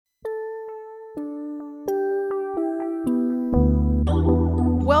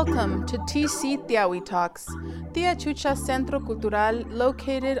Welcome to TC Tiawi Talks. Tia Chucha Centro Cultural,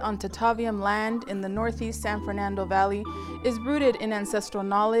 located on Tataviam land in the northeast San Fernando Valley, is rooted in ancestral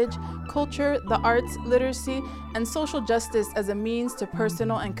knowledge, culture, the arts, literacy, and social justice as a means to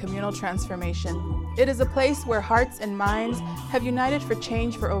personal and communal transformation. It is a place where hearts and minds have united for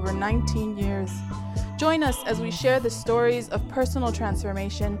change for over 19 years. Join us as we share the stories of personal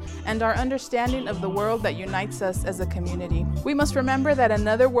transformation and our understanding of the world that unites us as a community. We must remember that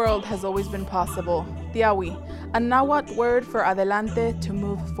another world has always been possible. Tiawi, a Nahuatl word for adelante, to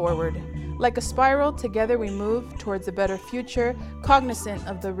move forward. Like a spiral, together we move towards a better future, cognizant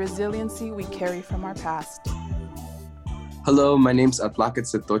of the resiliency we carry from our past. Hello, my name's Atlaket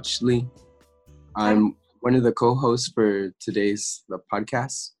Satochli. I'm one of the co-hosts for today's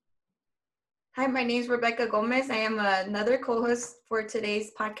podcast. Hi, my name is Rebecca Gomez. I am another co-host for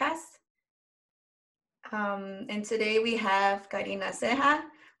today's podcast. And today we have Karina Ceja,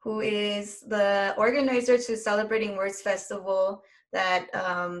 who is the organizer to Celebrating Words Festival that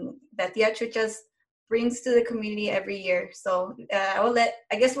Tia Chucha brings to the community every year. So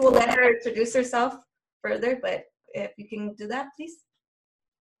I guess we'll let her introduce herself further, but if you can do that, please.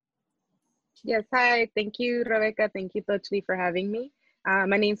 Yes, hi. Thank you, Rebecca. Thank you, Tochli, for having me.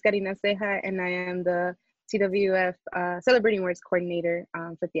 My name is Karina Ceja, and I am the CWF Celebrating Words Coordinator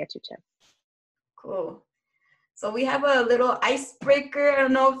for Tia Chucha. Cool. So we have a little icebreaker. I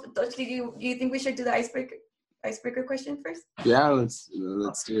don't know, Tochli, do you think we should do the icebreaker question first? Yeah, let's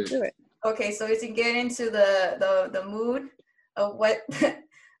do it. Do it. Okay, so we can get into the mood of what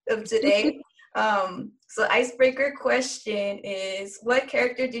of today. So icebreaker question is, what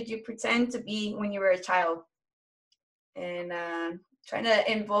character did you pretend to be when you were a child? And trying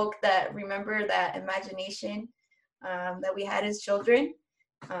to invoke remember that imagination that we had as children.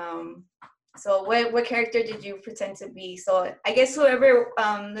 So what character did you pretend to be? So I guess whoever,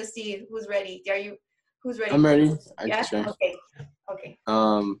 let's see, who's ready? Who's ready? I'm ready. Yeah? Sure. Okay.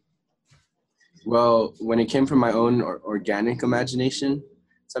 Well, when it came from my own organic imagination,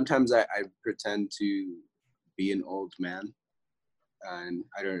 sometimes I pretend to be an old man. And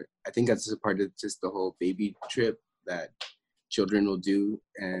I think that's a part of just the whole baby trip that children will do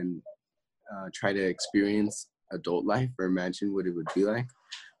and try to experience adult life or imagine what it would be like.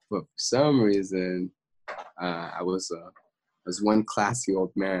 But for some reason, I was one classy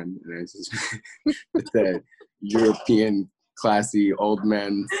old man, and I just with that European classy old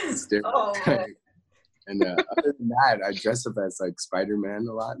man stereotype. And other than that, I dress up as like Spider-Man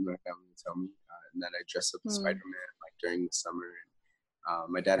a lot, and my family would tell me, and then I dress up as Spider-Man like during the summer.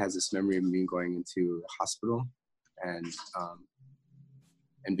 And my dad has this memory of me going into a hospital and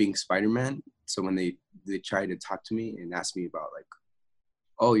being Spider-Man. So when they try to talk to me and ask me about like,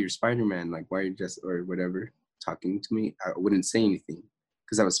 oh, you're Spider-Man, like why are you just or whatever talking to me, I wouldn't say anything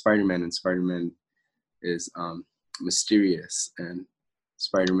because I was Spider-Man, and Spider-Man is mysterious, and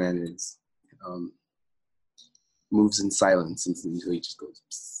Spider-Man is moves in silence until he just goes.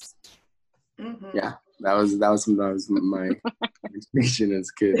 Mm-hmm. Yeah, that was my imagination as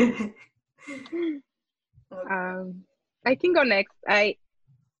a kid. I can go next. I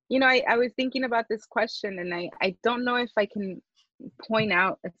was thinking about this question, and I don't know if I can point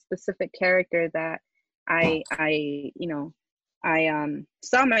out a specific character that I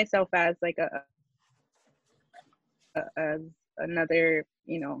saw myself as like another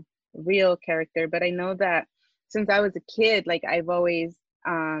real character, but I know that since I was a kid, like I've always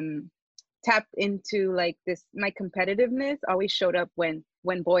tapped into like this, my competitiveness always showed up when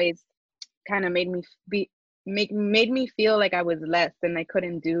boys kind of made me feel like I was less and I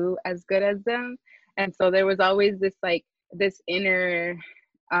couldn't do as good as them. And so there was always this inner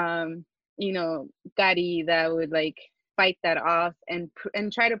Gary that would like fight that off and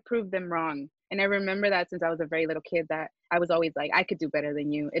try to prove them wrong. And I remember that since I was a very little kid, that I was always like, I could do better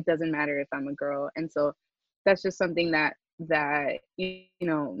than you. It doesn't matter if I'm a girl. And so that's just something that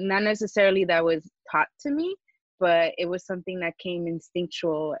not necessarily that was taught to me, but it was something that came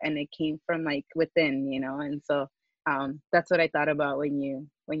instinctual and it came from like within, and so that's what I thought about when you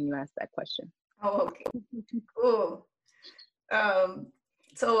asked that question. Oh, okay. Cool.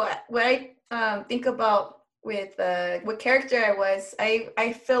 So what I think about with what character I was,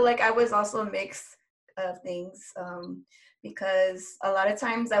 I feel like I was also a mix of things, because a lot of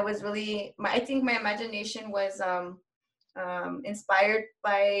times I was really, I think my imagination was inspired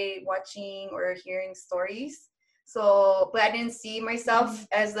by watching or hearing stories. So, but I didn't see myself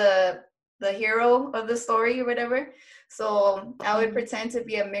as the hero of the story or whatever. So I would pretend to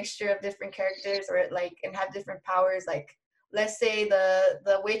be a mixture of different characters, or like, and have different powers. Like, let's say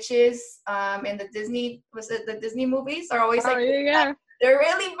the witches in the Disney movies are always like they're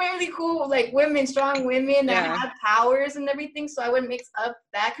really, really cool, like women, strong women that Yeah. have powers and everything. So I would mix up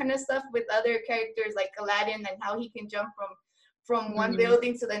that kind of stuff with other characters like Aladdin and how he can jump from one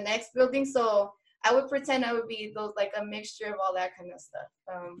building to the next building. So I would pretend I would be those, like a mixture of all that kind of stuff.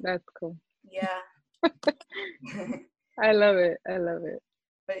 That's cool. Yeah. I love it. I love it.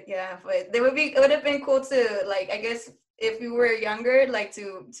 But yeah, but it would have been cool to, like, I guess if we were younger, like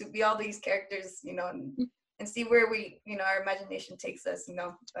to be all these characters, you know, and see where we, you know, our imagination takes us, you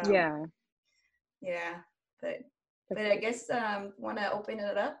know. Yeah. Yeah, but I guess want to open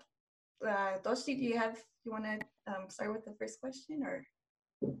it up. Toshi, you want to start with the first question, or?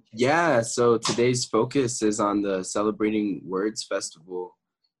 Yeah, so today's focus is on the Celebrating Words Festival,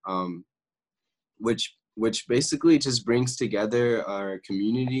 which basically just brings together our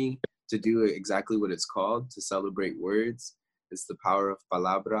community to do exactly what it's called, to celebrate words. It's the power of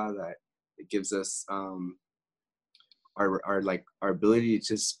palabra that it gives us our ability to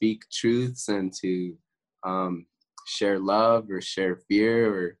just speak truths and to share love or share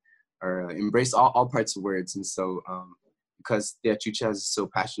fear or embrace all parts of words. And so because Tia Chucha is so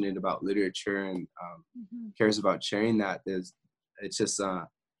passionate about literature and cares about sharing that, it's just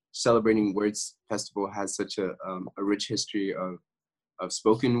Celebrating Words Festival has such a rich history of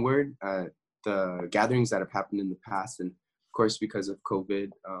spoken word, the gatherings that have happened in the past. And of course, because of COVID,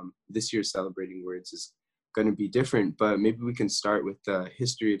 this year's Celebrating Words is going to be different, but maybe we can start with the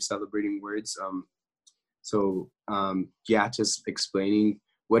history of celebrating words. Yeah, just explaining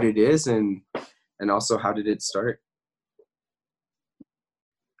what it is and also how did it start.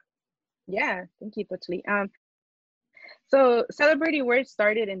 Yeah, thank you, Coach Lee. So Celebrating Words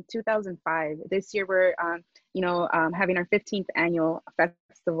started in 2005. This year we're, having our 15th annual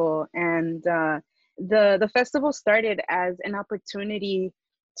festival, and the festival started as an opportunity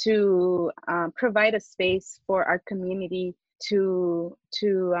to provide a space for our community to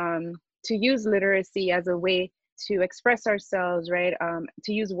use literacy as a way to express ourselves, right?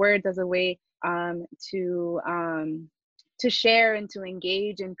 To use words as a way to share and to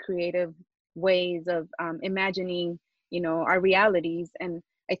engage in creative ways of imagining, our realities. And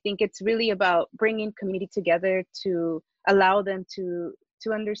I think it's really about bringing community together to allow them to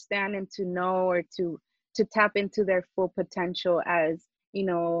understand and to know, or to tap into their full potential as,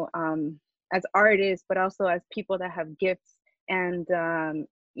 as artists, but also as people that have gifts. And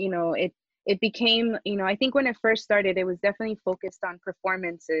it became, I think when it first started, it was definitely focused on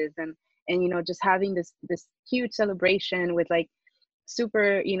performances and just having this huge celebration with like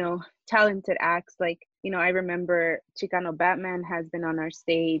super, talented acts. Like, I remember Chicano Batman has been on our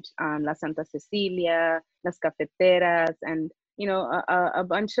stage, La Santa Cecilia, Las Cafeteras, and, a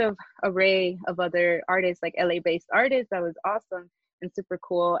bunch of array of other artists, like LA-based artists. That was awesome and super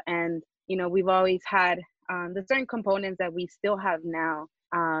cool. And, we've always had the certain components that we still have now.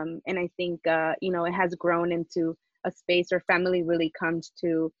 And I think, it has grown into a space where family really comes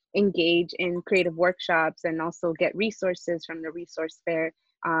to engage in creative workshops and also get resources from the resource fair,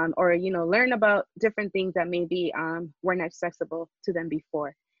 or learn about different things that maybe weren't accessible to them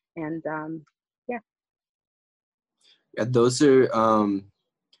before. And yeah, those are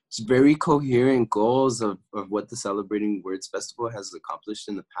very coherent goals of what the Celebrating Words Festival has accomplished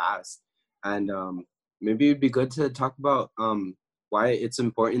in the past. And maybe it'd be good to talk about why it's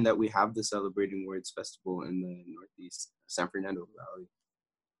important that we have the Celebrating Words Festival in the Northeast San Fernando Valley.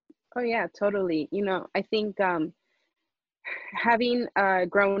 Oh yeah, totally. I think having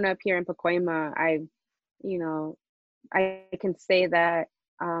grown up here in Pacoima, I can say that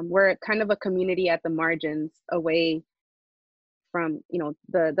we're kind of a community at the margins, away from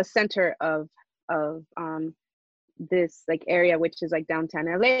the center of this like area, which is like downtown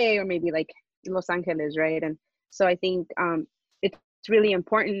LA or maybe like Los Angeles, right? And so I think it's really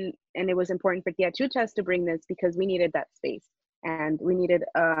important, and it was important for Tia Chuchas to bring this because we needed that space, and we needed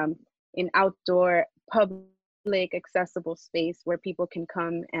an outdoor, public, accessible space where people can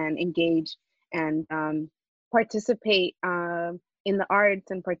come and engage and participate in the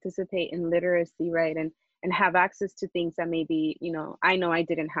arts and participate in literacy, right? And have access to things that maybe, I know I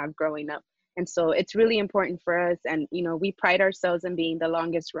didn't have growing up. And so it's really important for us. And, we pride ourselves in being the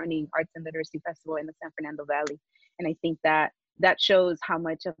longest running arts and literacy festival in the San Fernando Valley. And I think that shows how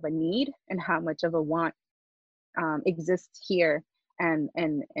much of a need and how much of a want exists here, and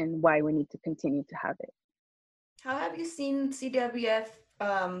why we need to continue to have it. How have you seen CWF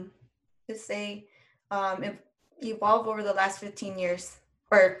evolve over the last 15 years?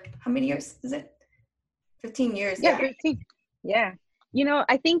 Or how many years is it? 15 years. Yeah, 15. Yeah.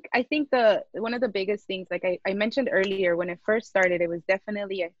 I think one of the biggest things, like I mentioned earlier, when it first started, it was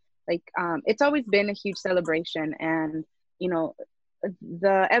definitely it's always been a huge celebration. And,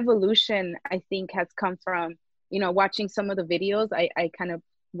 the evolution, I think, has come from, watching some of the videos I kind of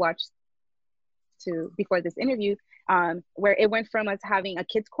watched to before this interview, where it went from us having a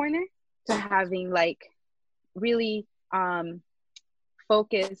kids corner to having like really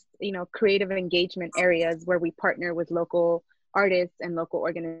focused, creative engagement areas where we partner with local artists and local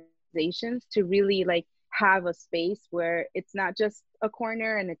organizations to really like have a space where it's not just a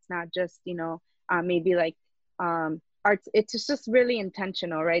corner and it's not just, maybe like arts. It's just really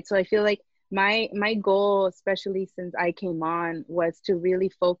intentional, right? So I feel like my goal, especially since I came on, was to really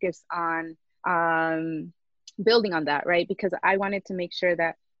focus on building on that, right? Because I wanted to make sure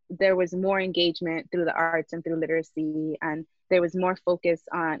that there was more engagement through the arts and through literacy, and there was more focus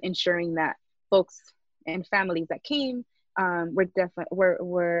on ensuring that folks and families that came were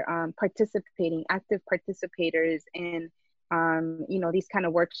participating, active participators in these kind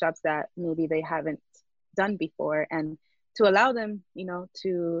of workshops that maybe they haven't done before, and to allow them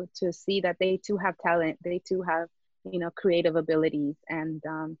to see that they too have talent, they too have creative abilities. And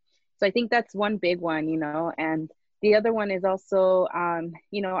so I think that's one big one, and the other one is also,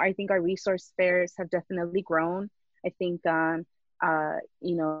 I think our resource fairs have definitely grown. I think,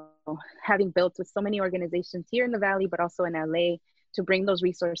 having built with so many organizations here in the Valley, but also in LA, to bring those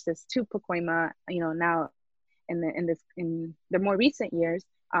resources to Pacoima, now in the more recent years,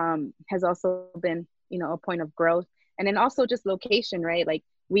 has also been, a point of growth. And then also just location, right? Like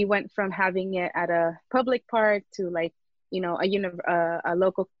we went from having it at a public park to like, a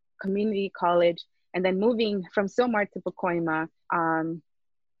local community college, and then moving from Silmar to Pacoima,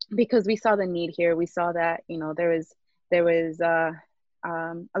 because we saw the need here. We saw that, there was a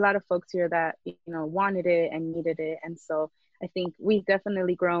lot of folks here that, wanted it and needed it. And so I think we've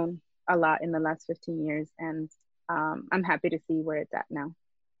definitely grown a lot in the last 15 years, and I'm happy to see where it's at now.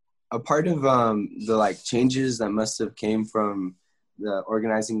 A part of the like changes that must have came from the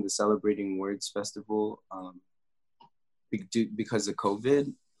organizing the Celebrating Words Festival because of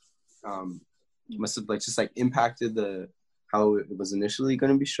COVID, must have like just like impacted how it was initially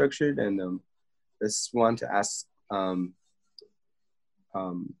going to be structured. And I just want to ask how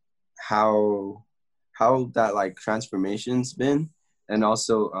that like transformation's been, and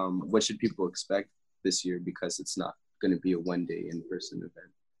also what should people expect this year, because it's not going to be a one-day in-person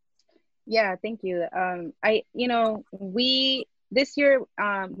event. Yeah, thank you. This year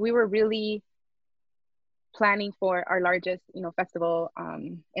we were really planning for our largest, festival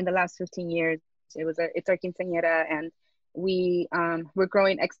in the last 15 years. It's our quinceañera, and we were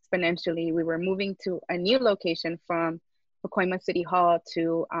growing exponentially. We were moving to a new location from Pacoima City Hall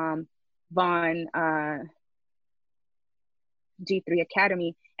to Vaughn G3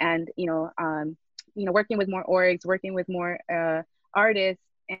 Academy, and working with more orgs, working with more artists,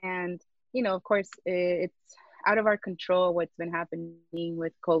 and of course it's out of our control what's been happening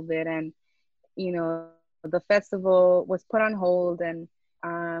with COVID, and the festival was put on hold, and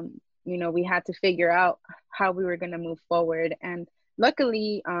we had to figure out how we were going to move forward. And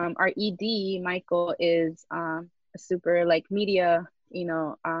luckily our ED Michael is a super like media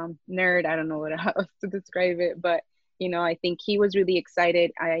nerd. I don't know what else to describe it, but I think he was really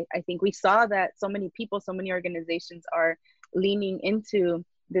excited. I think we saw that so many people, so many organizations are leaning into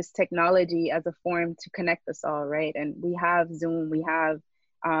this technology as a form to connect us all, right? And we have Zoom, we have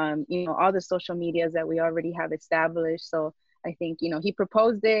all the social medias that we already have established. So I think he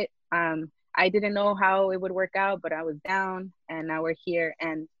proposed it. I didn't know how it would work out, but I was down, and now we're here.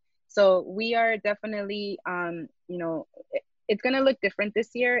 And so we are definitely it's going to look different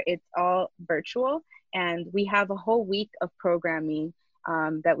this year. It's all virtual, and we have a whole week of programming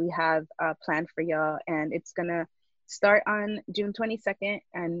that we have planned for y'all, and it's going to start on June 22nd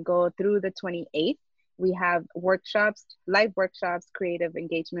and go through the 28th. We have workshops, live workshops, creative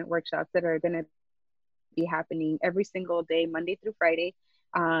engagement workshops that are going to be happening every single day, Monday through Friday.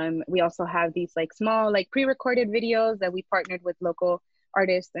 We also have these like small, like pre-recorded videos that we partnered with local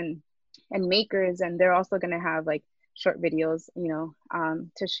artists and makers, and they're also going to have like short videos,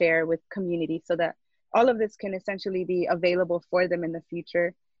 to share with community, so that all of this can essentially be available for them in the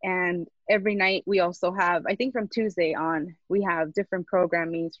future. And every night we also have, I think from Tuesday on, we have different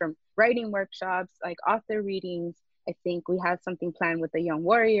programmings, from writing workshops, like author readings. I think we have something planned with the Young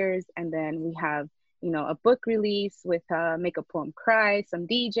Warriors. And then we have, a book release with Make a Poem Cry, some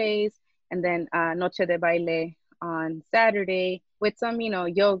DJs, and then Noche de Baile on Saturday with some,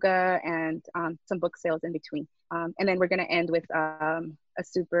 yoga and some book sales in between. And then we're going to end with a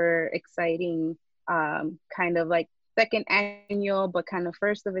super exciting kind of like second annual, but kind of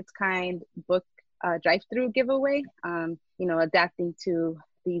first of its kind book drive-through giveaway, adapting to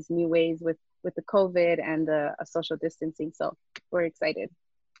these new ways with the COVID and the social distancing. So we're excited.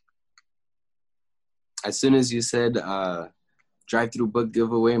 As soon as you said drive-through book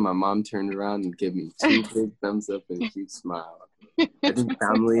giveaway, my mom turned around and gave me 2 big thumbs up and a huge smile. I think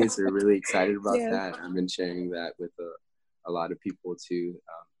families are really excited about Yes. that. I've been sharing that with a lot of people too,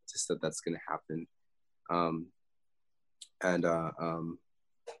 just that that's going to happen.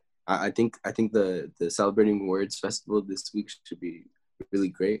 I think the Celebrating Words Festival this week should be really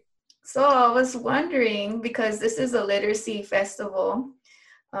great. So I was wondering, because this is a literacy festival,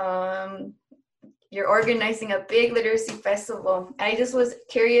 you're organizing a big literacy festival. I just was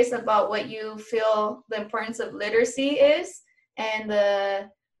curious about what you feel the importance of literacy is, and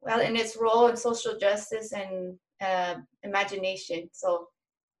in its role in social justice and imagination. So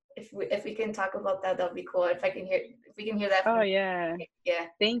if we can talk about that, that'll be cool. If we can hear that. Oh yeah. Yeah.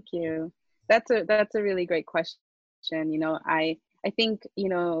 Thank you. That's a really great question. You know, I think, you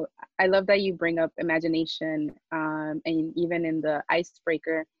know, I love that you bring up imagination, and even in the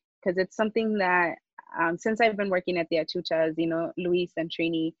icebreaker, because it's something that since I've been working at the Achuchas, you know, Luis and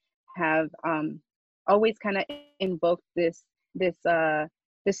Trini have always kind of invoked this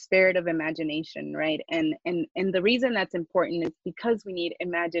spirit of imagination, right? And the reason that's important is because we need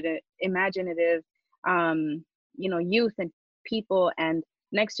imaginative you know, youth and people and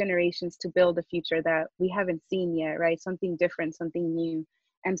next generations to build a future that we haven't seen yet, right? Something different, something new.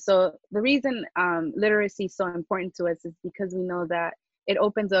 And so the reason literacy is so important to us is because we know that it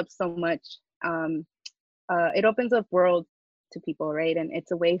opens up so much. It opens up world to people, right? And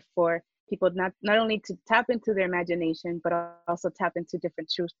it's a way for people not only to tap into their imagination, but also tap into different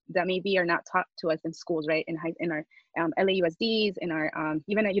truths that maybe are not taught to us in schools, right? In our LAUSDs, in our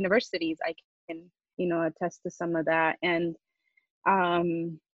even at universities, I can, you know, attest to some of that. And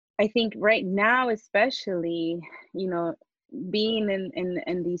I think right now, especially, you know, being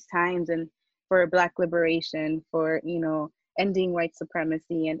in these times and for Black liberation, for, you know, ending white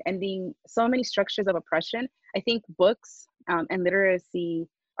supremacy and ending so many structures of oppression, I think books and literacy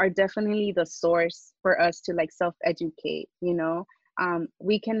are definitely the source for us to like self-educate. You know,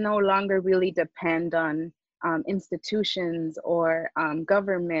 we can no longer really depend on institutions or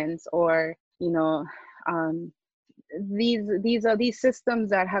governments or, you know, these systems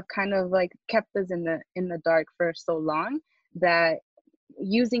that have kind of like kept us in the dark for so long, that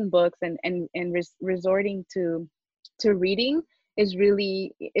using books and resorting to reading is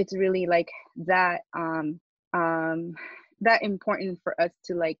really, it's really like that that important for us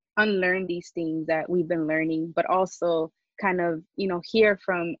to like unlearn these things that we've been learning, but also kind of, you know, hear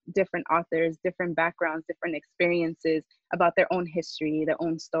from different authors, different backgrounds, different experiences about their own history, their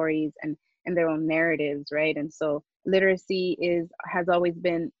own stories, and their own narratives, right? And so literacy has always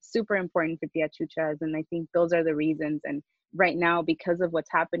been super important for the Achuchas, and I think those are the reasons. And right now, because of what's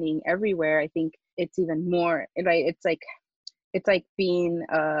happening everywhere, I think it's even more, right? It's like being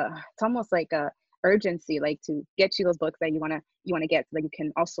it's almost like a urgency, like to get you those books that you want to get, so that you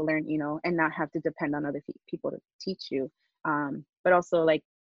can also learn, you know, and not have to depend on other people to teach you. But also, like,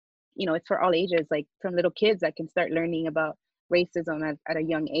 you know, it's for all ages, like from little kids that can start learning about racism at a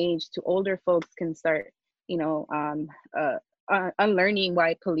young age, to older folks can start, you know, unlearning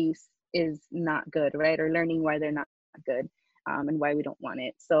why police is not good, right? Or learning why they're not good, and why we don't want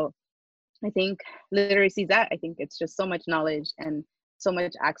it. So I think literacy is that. I think it's just so much knowledge and so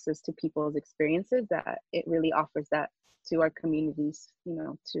much access to people's experiences that it really offers that to our communities, you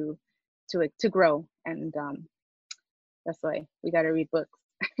know, to grow. And that's why we got to read books.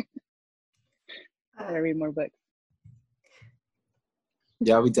 Got to read more books.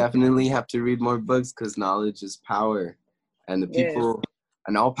 Yeah, we definitely have to read more books, because knowledge is power, and the people,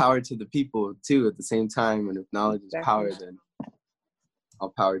 and all power to the people too at the same time. And if knowledge is power, then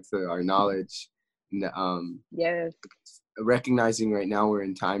all power to our knowledge. And, yes. Recognizing right now we're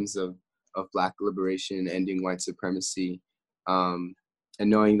in times of Black liberation, ending white supremacy, and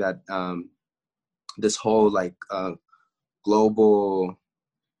knowing that this whole like global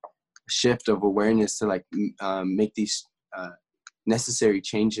shift of awareness to like make these necessary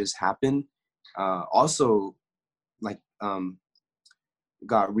changes happen, also like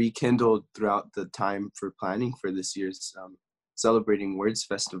got rekindled throughout the time for planning for this year's Celebrating Words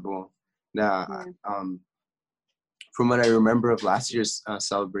Festival. From what I remember of last year's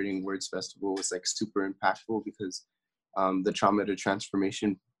Celebrating Words Festival was like super impactful, because the Trauma to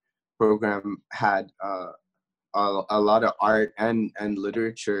Transformation program had a lot of art and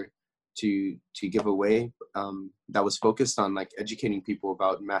literature to give away, that was focused on like educating people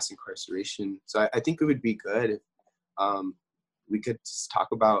about mass incarceration. So I think it would be good if we could just talk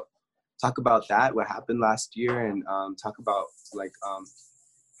about that, what happened last year, and talk about like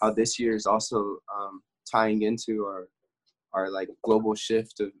how this year is also tying into our like global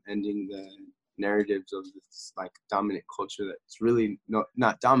shift of ending the narratives of this like dominant culture that's really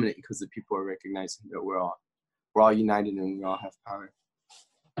not dominant, because the people are recognizing that we're all united and we all have power.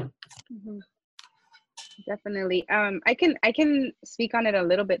 Mm-hmm. Definitely. I can speak on it a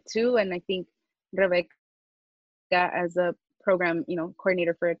little bit too, and I think Rebecca, as a program,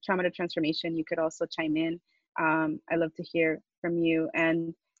 coordinator for Trauma to Transformation, you could also chime in. I love to hear from you.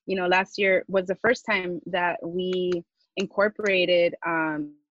 And last year was the first time that we incorporated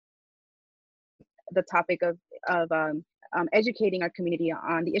the topic of educating our community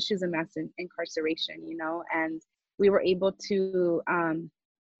on the issues of mass incarceration. And we were able to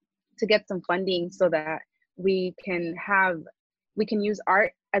get some funding so that we can use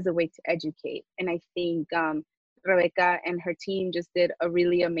art as a way to educate. And I think Rebecca and her team just did a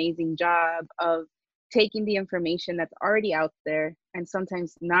really amazing job of taking the information that's already out there and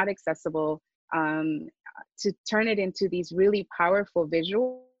sometimes not accessible, to turn it into these really powerful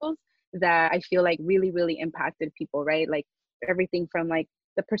visuals that I feel like really, really impacted people, right? Like everything from like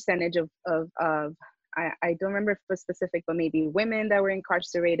the percentage of I don't remember if it was specific, but maybe women that were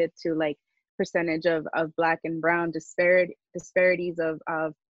incarcerated, to like percentage of Black and brown disparities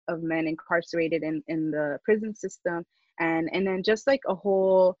of men incarcerated in the prison system, and then just like a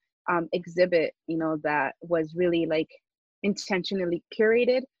whole exhibit, that was really like intentionally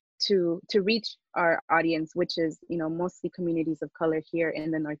curated to reach our audience, which is mostly communities of color here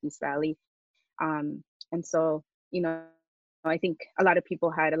in the Northeast Valley. And so I think a lot of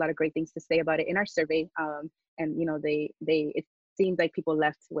people had a lot of great things to say about it in our survey, and they it seemed like people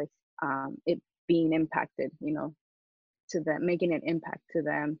left with it being impacted, to them, making an impact to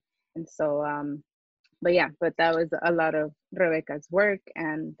them. And so but that was a lot of Rebecca's work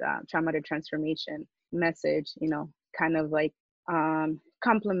and Trauma to Transformation message, kind of like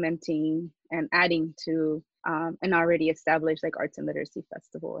complementing and adding to an already established like arts and literacy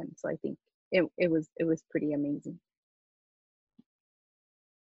festival. And so I think it was pretty amazing.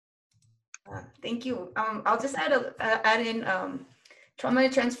 Thank you. I'll just add in Trauma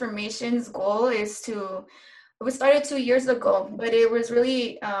to Transformation's goal is it was started 2 years ago, but it was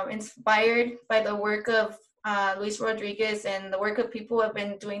really inspired by the work of Luis Rodriguez and the work of people who have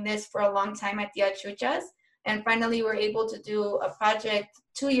been doing this for a long time at Tia Chuchas. And finally, we're able to do a project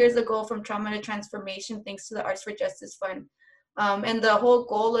 2 years ago from Trauma to Transformation, thanks to the Arts for Justice Fund. And the whole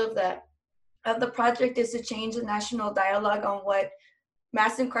goal of the project is to change the national dialogue on what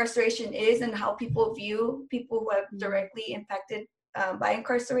mass incarceration is and how people view people who have directly impacted by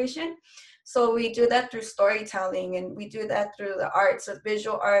incarceration. So we do that through storytelling, and we do that through the arts, of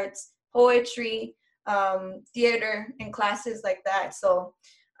visual arts, poetry, theater, and classes like that. So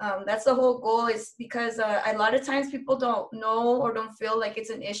that's the whole goal, is because a lot of times people don't know or don't feel like it's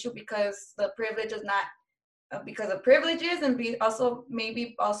an issue because the privilege is not because of privileges, and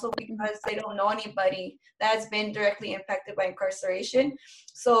maybe also because they don't know anybody that's been directly impacted by incarceration.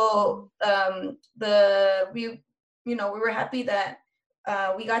 So we were happy that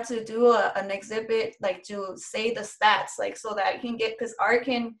we got to do an exhibit, like to say the stats, like so that I can get, because art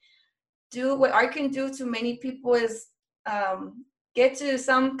can do what art can do to many people is get to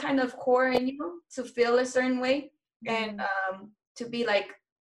some kind of core in you to feel a certain way, and to be like,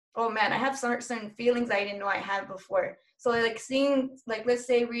 oh man, I have certain feelings I didn't know I had before. So like seeing, like let's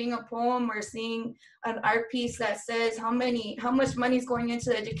say reading a poem or seeing an art piece that says how much money is going into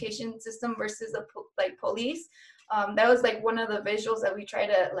the education system versus the police. That was like one of the visuals that we try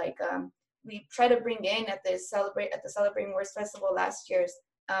to bring in at the Celebrating Words Festival last year's.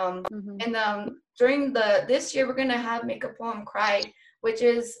 And during this year, we're gonna make a poem Cry, which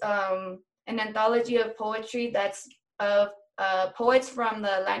is an anthology of poetry that's of poets from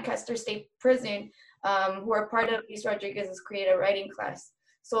the Lancaster State Prison who are part of Luis Rodriguez's creative writing class.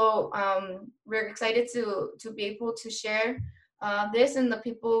 So we're excited to be able to share this, and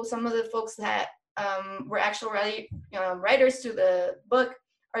some of the folks that were actual writers to the book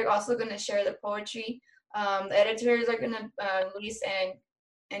are also going to share the poetry. The editors are going to, Luis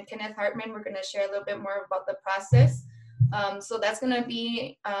and Kenneth Hartman, we're going to share a little bit more about the process. So that's going to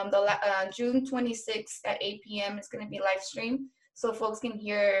be June 26th at 8 p.m. It's going to be live stream, so folks can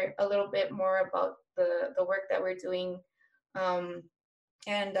hear a little bit more about the work that we're doing, and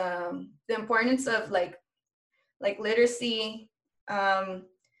the importance of like literacy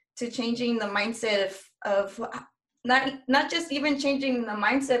to changing the mindset of not just even changing the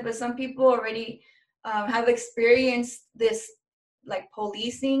mindset, but some people already have experienced this, like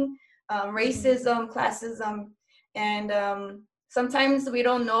policing, racism, classism. And sometimes we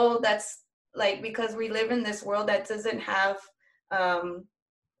don't know that's like, because we live in this world that doesn't have,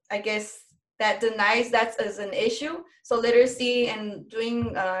 I guess, that denies that as an issue. So literacy and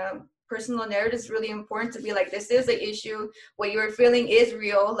doing personal narrative is really important to be like, this is an issue. What you're feeling is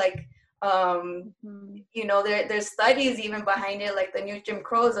real. Like, you know, there's studies even behind it. Like the New Jim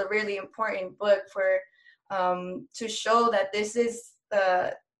Crow is a really important book for to show that this is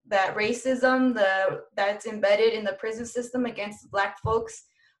that racism that's embedded in the prison system against Black folks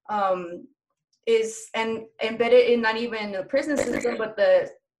is and embedded in not even the prison system, but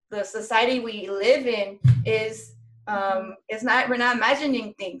the society we live in is it's not, we're not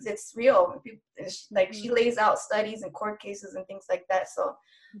imagining things, it's real. It's like she lays out studies and court cases and things like that. So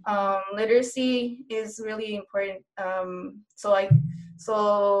literacy is really important. So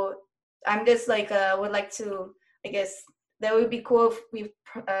I'm just like would like to, I guess that would be cool if we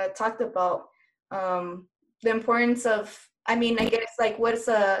talked about the importance of, I mean, I guess like what's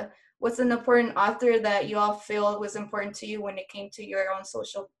an important author that you all feel was important to you when it came to your own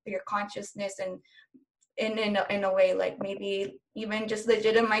your consciousness, and in a way, like maybe even just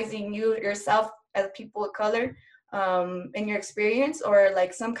legitimizing yourself as people of color in your experience, or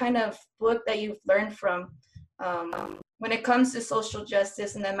like some kind of book that you've learned from when it comes to social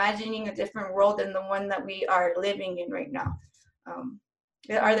justice and imagining a different world than the one that we are living in right now.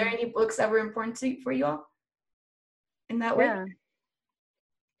 Are there any books that were important for you all in that way?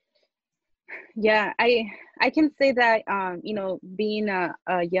 Yeah, I can say that you know, being a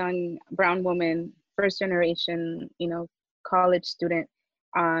young brown woman, first generation, you know, college student,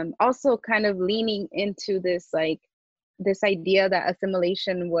 also kind of leaning into this idea that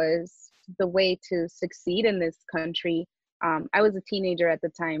assimilation was the way to succeed in this country. I was a teenager at the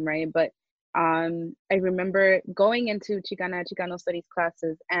time, right? But I remember going into Chicano studies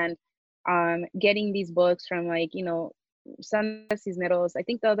classes and getting these books from, like, you know, Sandra Cisneros, I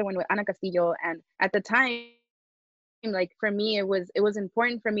think the other one was Ana Castillo. And at the time, like for me, it was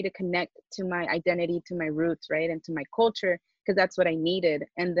important for me to connect to my identity, to my roots, right? And to my culture, because that's what I needed.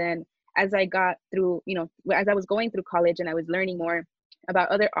 And then as I got through, you know, as I was going through college and I was learning more about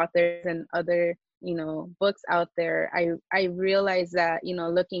other authors and other, you know, books out there, I realized that, you know,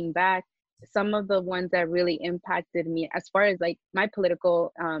 looking back, some of the ones that really impacted me as far as like my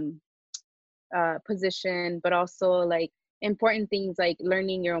political position, but also like important things like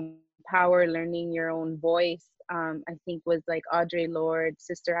learning your own power, learning your own voice, I think was like Audre Lorde,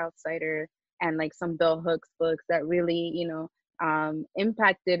 Sister Outsider, and like some bell hooks books that really, you know,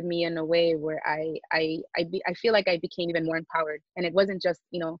 impacted me in a way where I feel like I became even more empowered. And it wasn't just,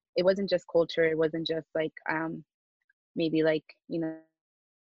 you know, it wasn't just culture, it wasn't just like maybe like, you know,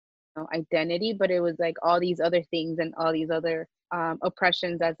 identity, but it was like all these other things and all these other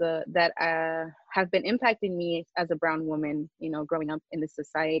oppressions that have been impacting me as a brown woman, you know, growing up in this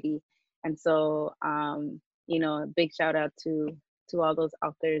society. And so you know, big shout out to all those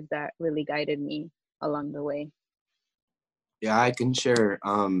authors that really guided me along the way. Yeah, I can share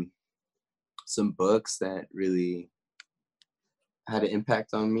some books that really had an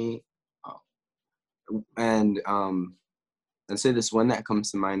impact on me. And I'd say this one that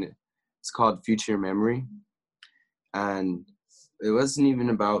comes to mind, it's called Future Memory. And it wasn't even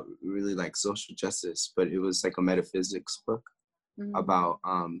about really like social justice, but it was like a metaphysics book about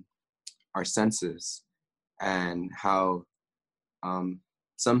our senses and how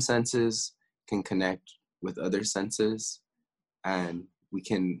some senses can connect with other senses, and we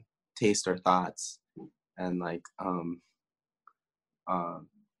can taste our thoughts, and like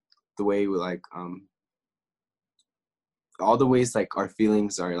the way we like all the ways like our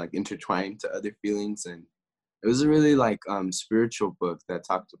feelings are like intertwined to other feelings. And it was a really like spiritual book that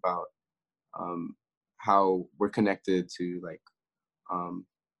talked about how we're connected to like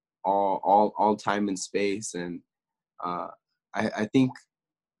all time and space. And I think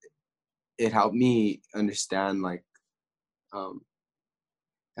it helped me understand like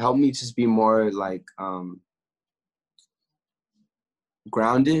helped me just be more like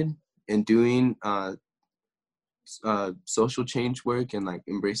grounded in doing social change work and like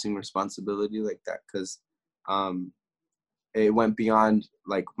embracing responsibility like that, because it went beyond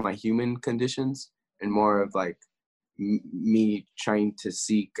like my human conditions and more of like me trying to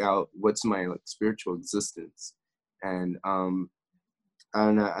seek out what's my like spiritual existence. And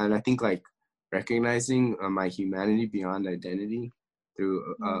I think like recognizing my humanity beyond identity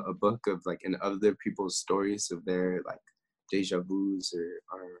through a book of like and other people's stories of their like deja vus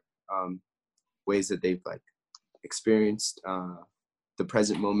or ways that they've like experienced the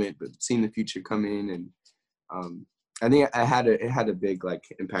present moment but seen the future coming. And I think it had a big like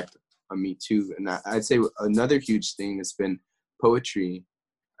impact on me too. And I'd say another huge thing has been poetry,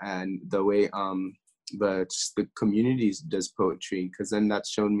 and the way just the communities does poetry, because then that's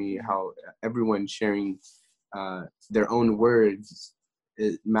shown me how everyone sharing their own words,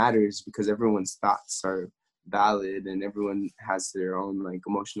 it matters, because everyone's thoughts are valid and everyone has their own like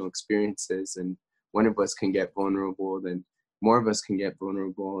emotional experiences, and one of us can get vulnerable, then more of us can get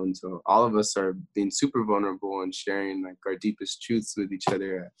vulnerable, and so all of us are being super vulnerable and sharing like our deepest truths with each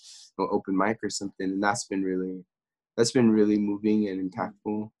other at an open mic or something. And that's been really moving and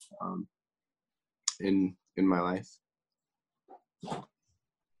impactful in my life.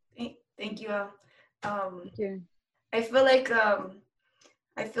 Thank you. Thank you. I feel like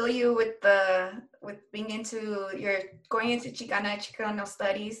I feel you with being into going into Chicano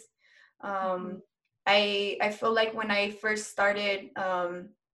studies. I feel like when I first started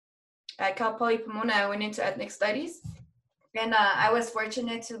at Cal Poly Pomona, I went into ethnic studies, and I was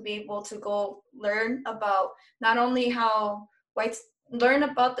fortunate to be able to go learn about not only how learn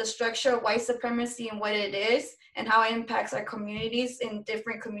about the structure of white supremacy and what it is and how it impacts our communities in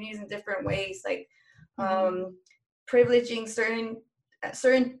different ways, like privileging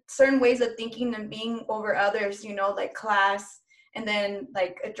certain ways of thinking and being over others, you know, like class, and then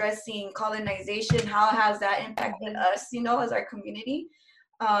like addressing colonization, how has that impacted us, you know, as our community.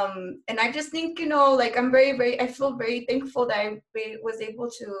 And I just think, you know, like I feel very thankful that I was able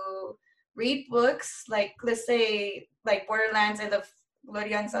to read books like, let's say, like Borderlands and the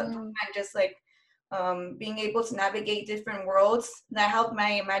Gloria and and just like being able to navigate different worlds. That helped my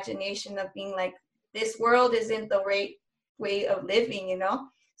imagination of being like, this world isn't the right way of living, you know?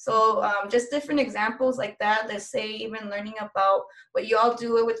 So just different examples like that. Let's say even learning about what you all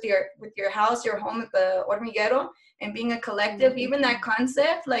do with your house, your home at the hormiguero, and being a collective, even that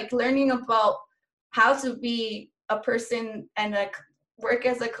concept, like learning about how to be a person and like work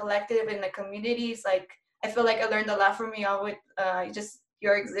as a collective in the communities. Like I feel like I learned a lot from y'all with just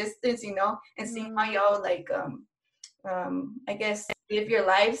your existence, you know, and seeing how y'all like I guess live your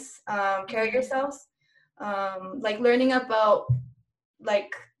lives, carry yourselves, like learning about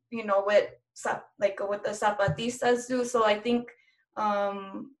like, you know, what the Zapatistas do. So I think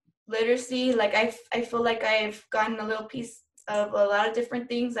literacy, like I feel like I've gotten a little piece of a lot of different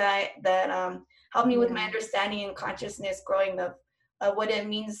things that helped me with my understanding and consciousness growing up, what it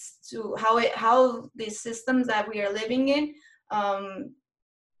means to how the systems that we are living in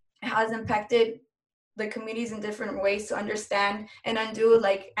has impacted the communities in different ways to understand and undo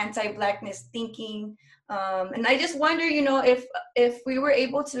like anti-Blackness thinking. And I just wonder, you know, if we were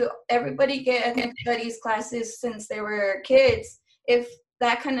able to everybody get ethnic studies classes since they were kids, if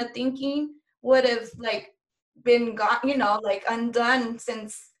that kind of thinking would have like been got, you know, like undone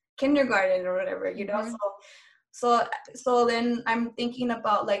since kindergarten or whatever, you know. So then I'm thinking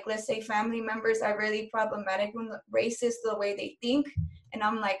about like, let's say family members are really problematic and racist the way they think, and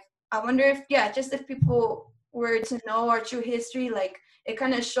I'm like, I wonder if just if people were to know our true history, like it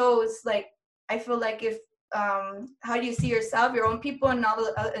kind of shows, like I feel like if how do you see yourself, your own people, and all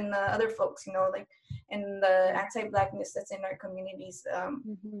the other folks, you know, like in the anti-Blackness that's in our communities.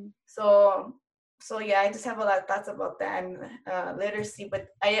 So yeah, I just have a lot of thoughts about that and literacy, but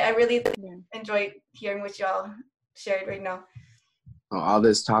I really enjoyed hearing what y'all shared right now. All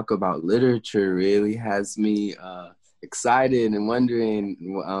this talk about literature really has me excited and wondering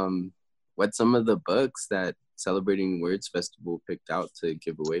what some of the books that Celebrating Words Festival picked out to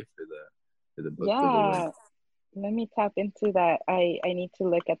give away for the book giveaway. Let me tap into that. I need to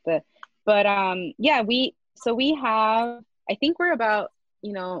look at but we have, I think we're about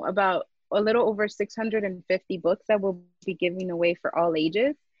a little over 650 books that we'll be giving away for all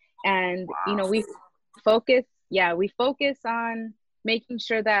ages. And you know, we focus on making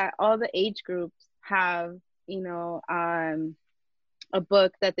sure that all the age groups have, you know, a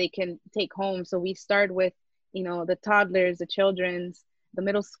book that they can take home. So we start with, you know, the toddlers, the children's, the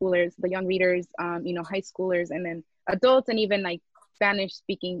middle schoolers, the young readers, you know, high schoolers, and then adults, and even like Spanish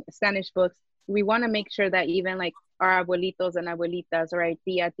books. We want to make sure that even like our abuelitos and abuelitas, or our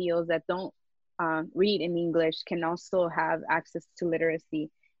tios that don't read in English can also have access to literacy.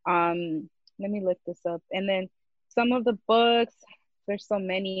 Let me look this up. And then some of the books, there's so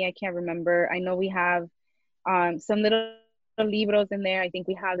many, I can't remember. I know we have some little libros in there. I think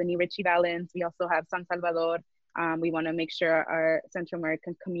we have the new Richie Valens. We also have San Salvador. We want to make sure our Central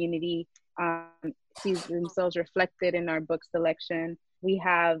American community sees themselves reflected in our book selection. We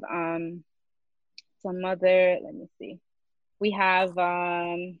have some other, let me see. We have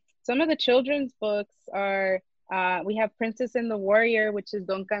some of the children's books are, we have Princess and the Warrior, which is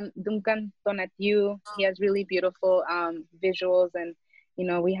Duncan Tonatiuh. He has really beautiful visuals. And, you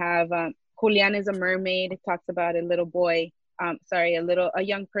know, we have Julian is a Mermaid. It talks about a little boy, a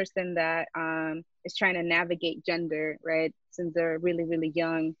young person that is trying to navigate gender, right? Since they're really, really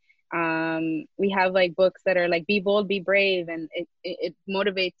young. We have like books that are like Be Bold, Be Brave, and it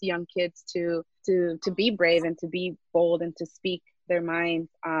motivates young kids to be brave and to be bold and to speak their minds.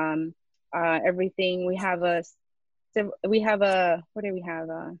 Everything what do we have?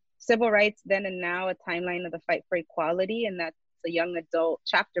 Civil Rights Then and Now, a timeline of the fight for equality, and that's a young adult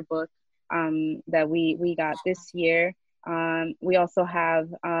chapter book that we got this year. We also have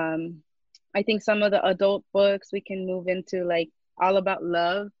I think some of the adult books we can move into, like All About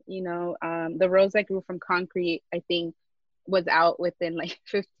Love. The Rose That Grew from Concrete, I think, was out within like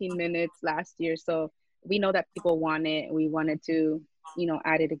 15 minutes last year. So we know that people want it. We wanted to,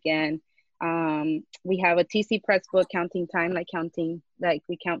 add it again. We have a TC Press book, Counting Time, like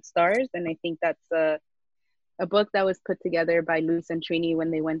we count stars. And I think that's a book that was put together by Luz and Trini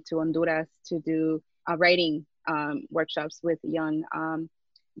when they went to Honduras to do writing workshops with young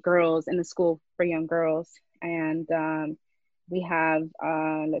girls in the school for young girls. And we have,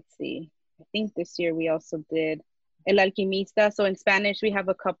 let's see, I think this year we also did El Alquimista. So in Spanish, we have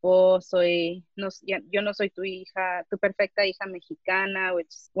a couple. Yo no soy tu hija, tu perfecta hija mexicana, which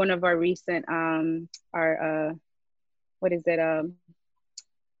is one of our recent, the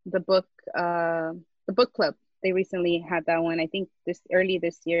book club. They recently had that one, I think early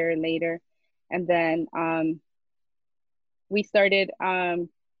this year or later. And then we started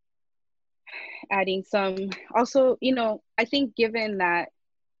adding some, also, I think given that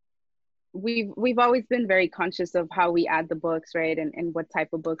we've always been very conscious of how we add the books, right? And what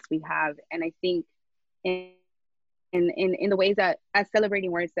type of books we have. And I think in the ways that as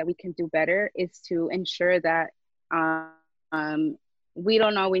Celebrating Words that we can do better is to ensure that we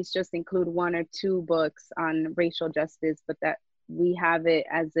don't always just include one or two books on racial justice, but that we have it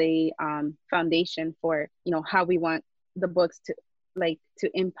as a foundation for, how we want the books to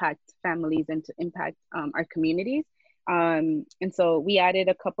impact families and to impact our communities. And so we added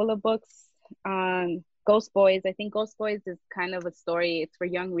a couple of books on Ghost Boys. I think Ghost Boys is kind of a story. It's for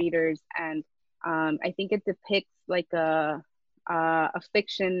young readers. And I think it depicts like a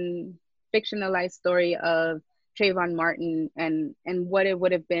fictionalized story of Trayvon Martin and what it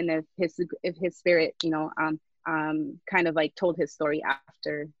would have been if his spirit, kind of like told his story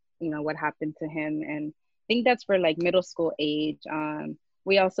after, what happened to him. And I think that's for like middle school age.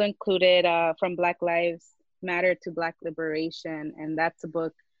 We also included From Black Lives Matter to Black Liberation, and that's a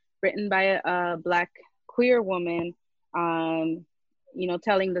book written by a Black queer woman, telling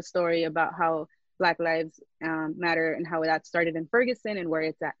the story about how Black Lives Matter and how that started in Ferguson and where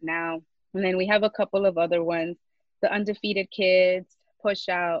it's at now. And then we have a couple of other ones, The Undefeated Kids, Push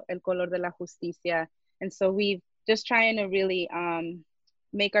Out, El Color de la Justicia. And so we've just trying to really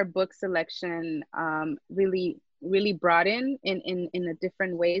make our book selection really, really broaden in a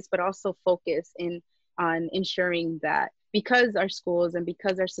different ways, but also focus on ensuring that because our schools and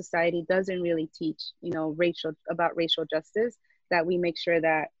because our society doesn't really teach, about racial justice, that we make sure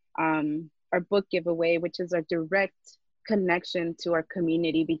that our book giveaway, which is a direct connection to our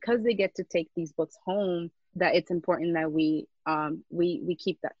community, because they get to take these books home, that it's important that we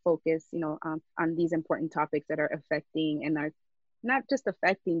keep that focus, on these important topics that are affecting and are not just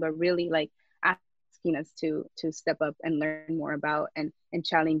affecting, but really like asking us to step up and learn more about and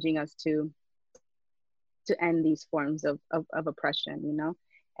challenging us to end these forms of oppression,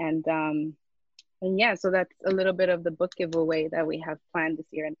 and yeah, so that's a little bit of the book giveaway that we have planned this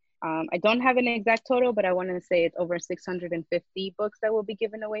year. And I don't have an exact total, but I want to say it's over 650 books that will be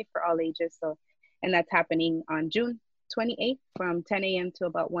given away for all ages. So, and that's happening on June 28th from 10 a.m. to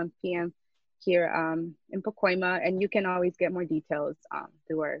about 1 p.m. here in Pacoima. And you can always get more details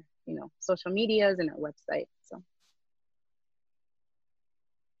through our, social medias and our website. So.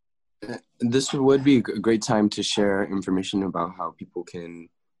 This would be a great time to share information about how people can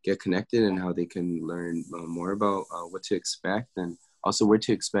get connected and how they can learn more about what to expect, and also where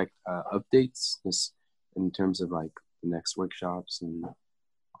to expect updates in terms of like the next workshops and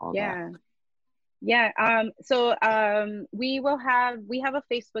all that. Yeah. So we have a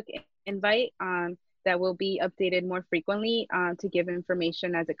Facebook invite that will be updated more frequently to give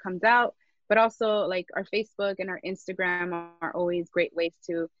information as it comes out. But also like our Facebook and our Instagram are always great ways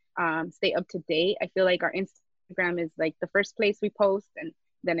to stay up to date. I feel like our Instagram is like the first place we post, and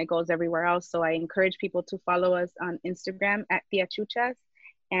then it goes everywhere else. So I encourage people to follow us on Instagram at Tia Chuchas.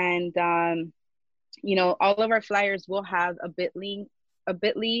 And, all of our flyers will have a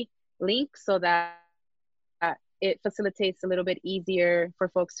bit.ly link so that it facilitates a little bit easier for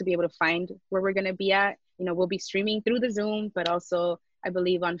folks to be able to find where we're going to be at. We'll be streaming through the Zoom, but also I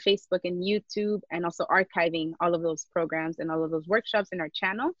believe on Facebook and YouTube, and also archiving all of those programs and all of those workshops in our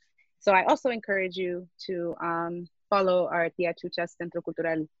channel. So I also encourage you to follow our Tia Chucha Centro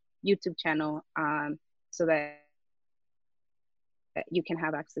Cultural YouTube channel, so that you can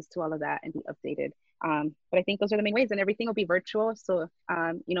have access to all of that and be updated. But I think those are the main ways, and everything will be virtual. So,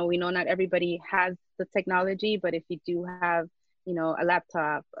 you know, we know not everybody has the technology, but if you do have, you know, a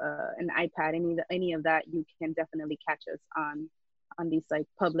laptop, an iPad, any of that, you can definitely catch us on these like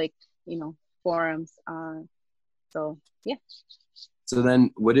public, you know, forums. So yeah. So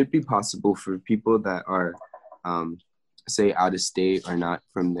then, would it be possible for people that are, say, out of state or not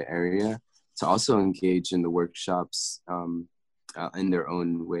from the area to also engage in the workshops in their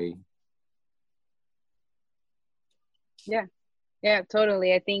own way? Yeah,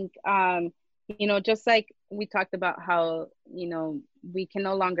 totally. I think, you know, just like we talked about how, you know, we can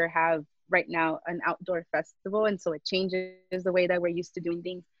no longer have right now an outdoor festival. And so it changes the way that we're used to doing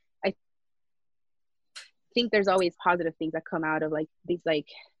things. I think there's always positive things that come out of like these like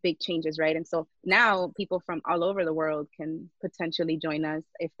big changes, right? And so now people from all over the world can potentially join us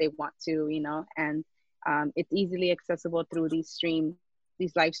if they want to, you know, and it's easily accessible through these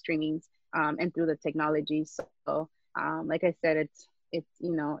live streamings, and through the technology. So like I said, it's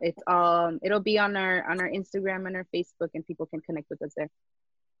you know, it's it'll be on our Instagram and our Facebook, and people can connect with us there.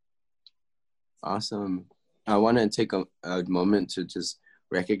 Awesome. I want to take a moment to just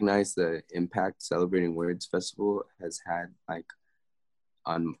recognize the impact Celebrating Words Festival has had, like,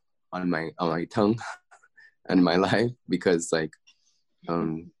 on my tongue and my life, because like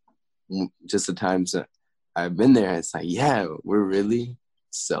just the times that I've been there, it's like, yeah, we're really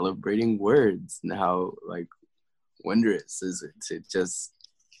celebrating words, and how like wondrous is it to just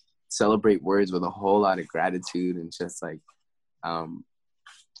celebrate words with a whole lot of gratitude, and just like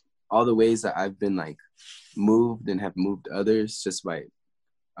all the ways that I've been like moved and have moved others just by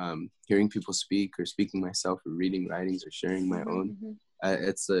hearing people speak, or speaking myself, or reading writings, or sharing my own.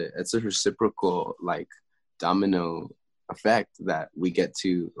 It's a reciprocal like domino effect that we get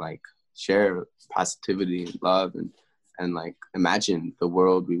to like share positivity and love, and like imagine the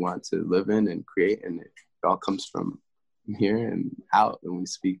world we want to live in and create, and it all comes from here and out, and we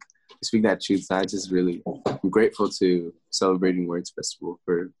speak that truth. So I'm grateful to Celebrating Words Festival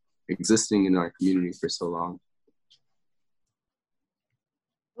for existing in our community for so long.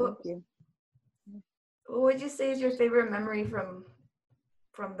 Thank you. What would you say is your favorite memory from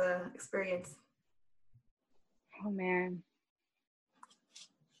the experience? Oh man,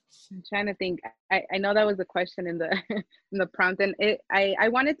 I'm trying to think. I know that was a question in the in the prompt, and I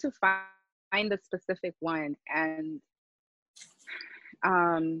wanted to find a specific one, and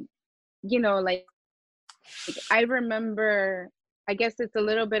you know, like I remember, I guess it's a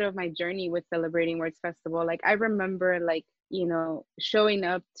little bit of my journey with Celebrating Words Festival. Like I remember, like, you know, showing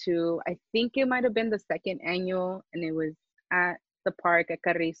up to, I think it might have been the second annual, and it was at the park at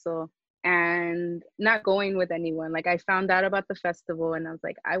Carrizo, and not going with anyone. Like I found out about the festival, and I was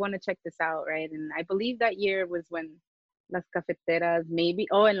like, I want to check this out, right? And I believe that year was when Las Cafeteras, maybe,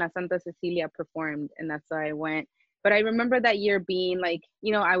 and La Santa Cecilia performed, and that's why I went. But I remember that year being like,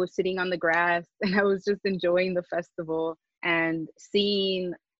 you know, I was sitting on the grass and I was just enjoying the festival, and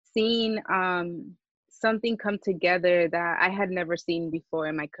seeing something come together that I had never seen before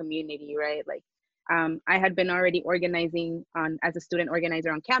in my community, right? Like I had been already organizing as a student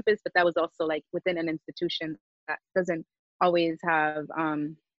organizer on campus, but that was also like within an institution that doesn't always have,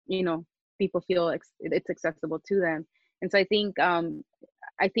 you know, people feel it's accessible to them. And so I think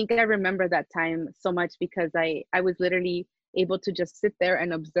I remember that time so much because I was literally able to just sit there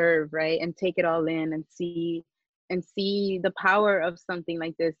and observe, right, and take it all in, and see the power of something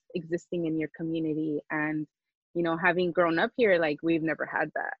like this existing in your community. And, you know, having grown up here, like we've never had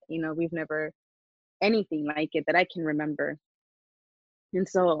that, you know, we've never anything like it that I can remember. And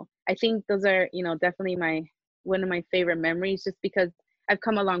so I think those are, you know, definitely one of my favorite memories, just because I've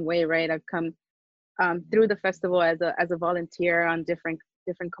come a long way, right? I've come through the festival as a volunteer on different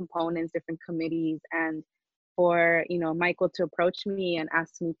components, different committees, and for, you know, Michael to approach me and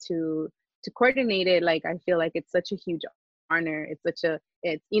ask me to coordinate it, like I feel like it's such a huge honor. It's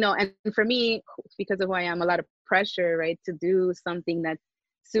you know, and for me, because of who I am, a lot of pressure, right, to do something that's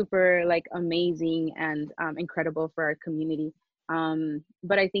super like amazing and incredible for our community.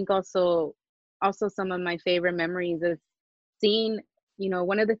 But I think also some of my favorite memories is seeing, you know,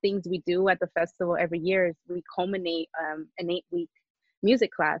 one of the things we do at the festival every year is we culminate an 8-week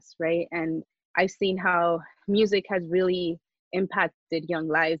music class, right? And I've seen how music has really impacted young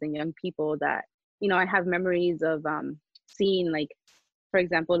lives and young people that, you know, I have memories of seeing, like, for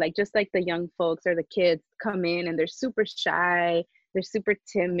example, like just like the young folks or the kids come in and they're super shy, they're super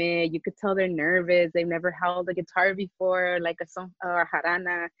timid. You could tell they're nervous. They've never held a guitar before, like a song or a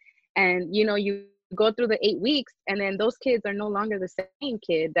jarana. And you go through the 8 weeks, and then those kids are no longer the same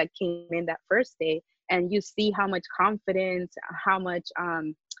kid that came in that first day. And you see how much confidence, how much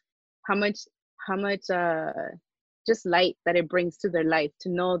how much just light that it brings to their life, to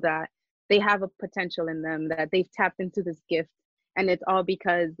know that they have a potential in them, that they've tapped into this gift. And it's all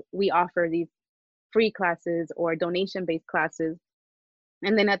because we offer these free classes or donation based classes.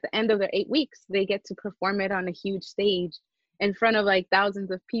 And then at the end of their 8 weeks, they get to perform it on a huge stage in front of like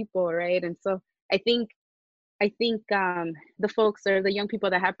thousands of people, right? And so I think the folks, or the young people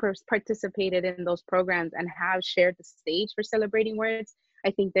that have participated in those programs and have shared the stage for Celebrating Words,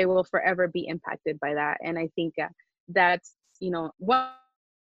 I think they will forever be impacted by that. And I think that's one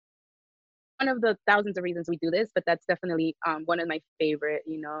of the thousands of reasons we do this, but that's definitely one of my favorite.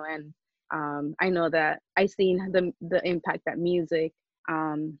 And I know that I've seen the impact that music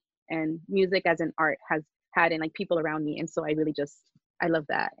and music as an art has had in like people around me. And so I love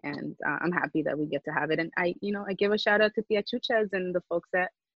that. And I'm happy that we get to have it. And I give a shout out to Tia Chuchas and the folks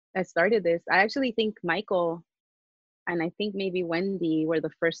that started this. I actually think Michael and I think maybe Wendy were the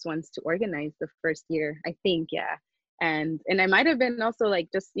first ones to organize the first year, I think. Yeah. And I might have been also like,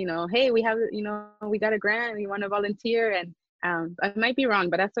 just, hey, we have, we got a grant, we want to volunteer. And I might be wrong,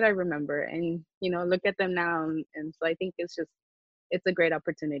 but that's what I remember. And, look at them now. And so I think it's a great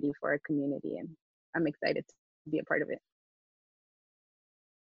opportunity for our community. And I'm excited to be a part of it.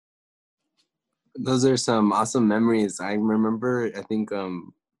 Those are some awesome memories. I remember, I think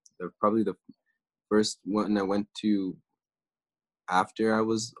probably the first one I went to after I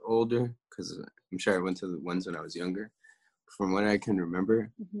was older, because I'm sure I went to the ones when I was younger. From what I can remember,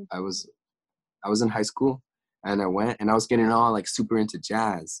 mm-hmm. I was in high school, and I went, and I was getting all like super into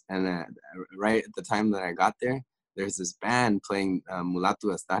jazz. And right at the time that I got there, there's this band playing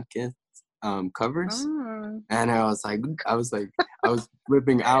Mulatu Astatke covers. Oh. And I was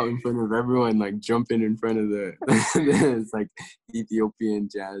flipping out in front of everyone, like jumping in front of this like Ethiopian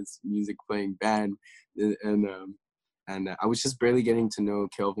jazz music playing band, and I was just barely getting to know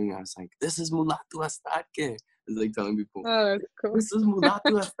Kelvin. I was like, "This is Mulatu Astatke." I was like telling people, "Oh, that's cool. This is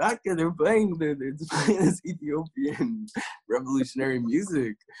Mulatu Astatke. They're playing this Ethiopian revolutionary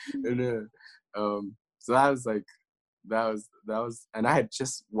music," and so I was like. That was, and I had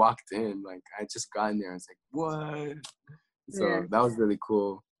just walked in, like I had just gotten there. I was like, what? So that was really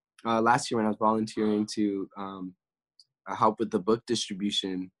cool. Last year when I was volunteering to help with the book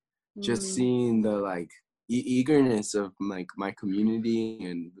distribution, just seeing the like eagerness of like my community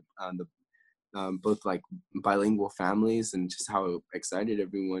and the both like bilingual families, and just how excited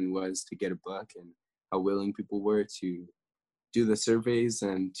everyone was to get a book, and how willing people were to do the surveys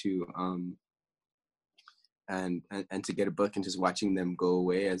and to and to get a book, and just watching them go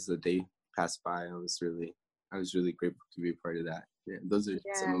away as the day passed by. I was really grateful to be a part of that. Yeah, those are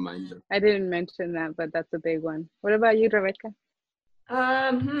some of mine. Though. I didn't mention that, but that's a big one. What about you, Rebecca?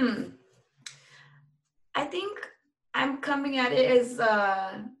 I think I'm coming at it as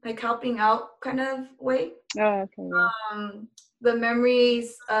like helping out kind of way. Oh, okay. Yeah. The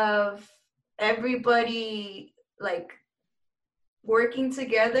memories of everybody like working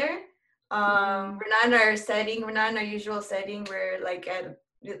together. We're not in our setting. We're not in our usual setting. We're like at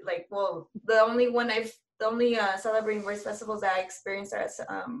the only Celebrating Words festivals that I experienced are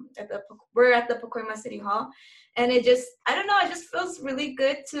we're at the Pacoima City Hall, and it just feels really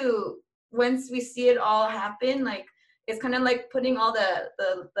good to once we see it all happen. Like it's kind of like putting all the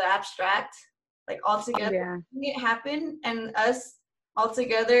abstract like all together, making it happen, and us all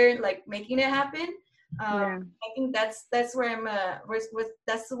together like making it happen. I think that's where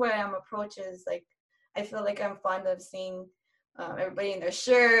that's where I'm approach is like I feel like I'm fond of seeing everybody in their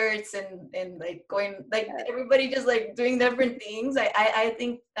shirts and like going like everybody just like doing different things. I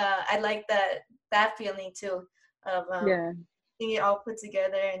think I like that feeling too of seeing it all put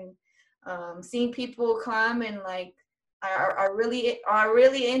together and seeing people come and like are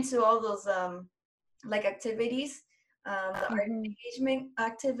really into all those like activities. The art engagement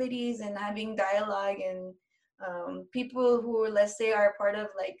activities and having dialogue and people who let's say are part of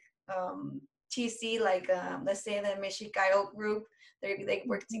like TC, like let's say the Mexicano group, they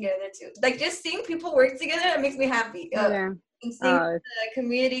work together too. Like just seeing people work together, it makes me happy. And seeing the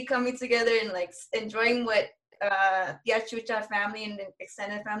community coming together and like enjoying what the Chucha family and the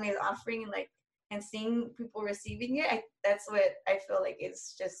extended family is offering, and seeing people receiving it. That's what I feel like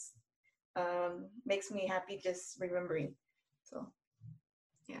is just. Makes me happy just remembering. So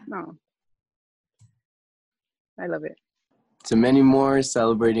I love it. So many more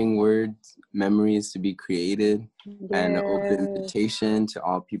Celebrating Words memories to be created, and an open invitation to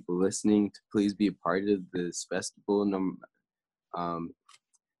all people listening to please be a part of this festival.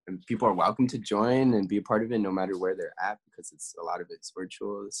 and people are welcome to join and be a part of it no matter where they're at, because a lot of it's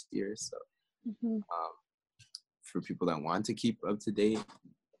virtual this year. So for people that want to keep up to date,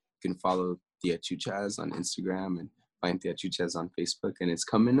 you can follow Tia Chuchas on Instagram and find Tia Chuchas on Facebook, and it's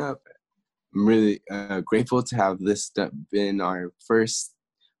coming up. I'm really grateful to have this been our first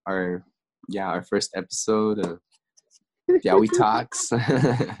episode of Tiawi Talks.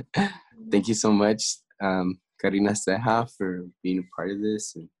 Thank you so much, Karina Ceja, for being a part of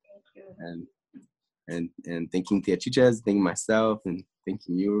this, and thanking Tia Chuchas, thanking myself, and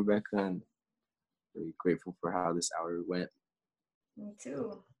thanking you, Rebecca. I'm really grateful for how this hour went. Me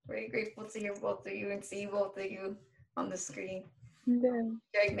too. Very grateful to hear both of you and see both of you on the screen. Yeah.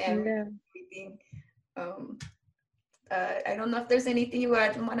 Everything. I don't know if there's anything you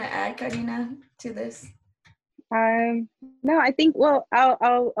want to add, Karina, to this. No, I think, well,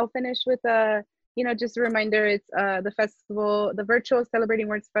 I'll finish with just a reminder. It's the festival, the virtual Celebrating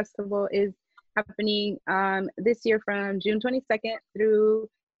Words Festival is happening this year from June 22nd through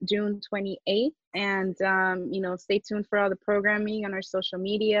June 28th. And, stay tuned for all the programming on our social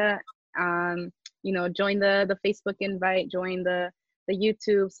media. Join the Facebook invite, join the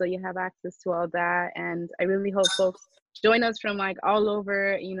YouTube, so you have access to all that. And I really hope folks join us from like all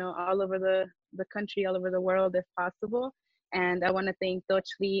over the country, all over the world if possible. And I want to thank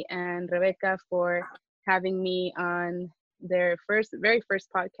Tochli and Rebecca for having me on their very first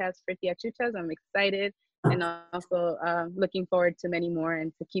podcast for Tia Chuchas. I'm excited and also looking forward to many more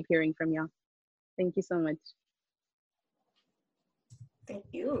and to keep hearing from y'all. Thank you so much. Thank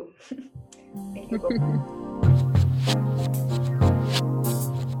you. Thank you both.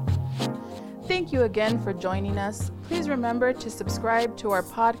 Thank you again for joining us. Please remember to subscribe to our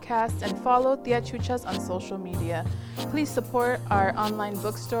podcast and follow Tia Chuchas on social media. Please support our online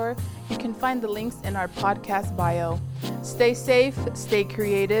bookstore. You can find the links in our podcast bio. Stay safe, stay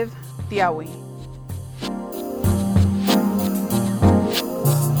creative. Tiawi.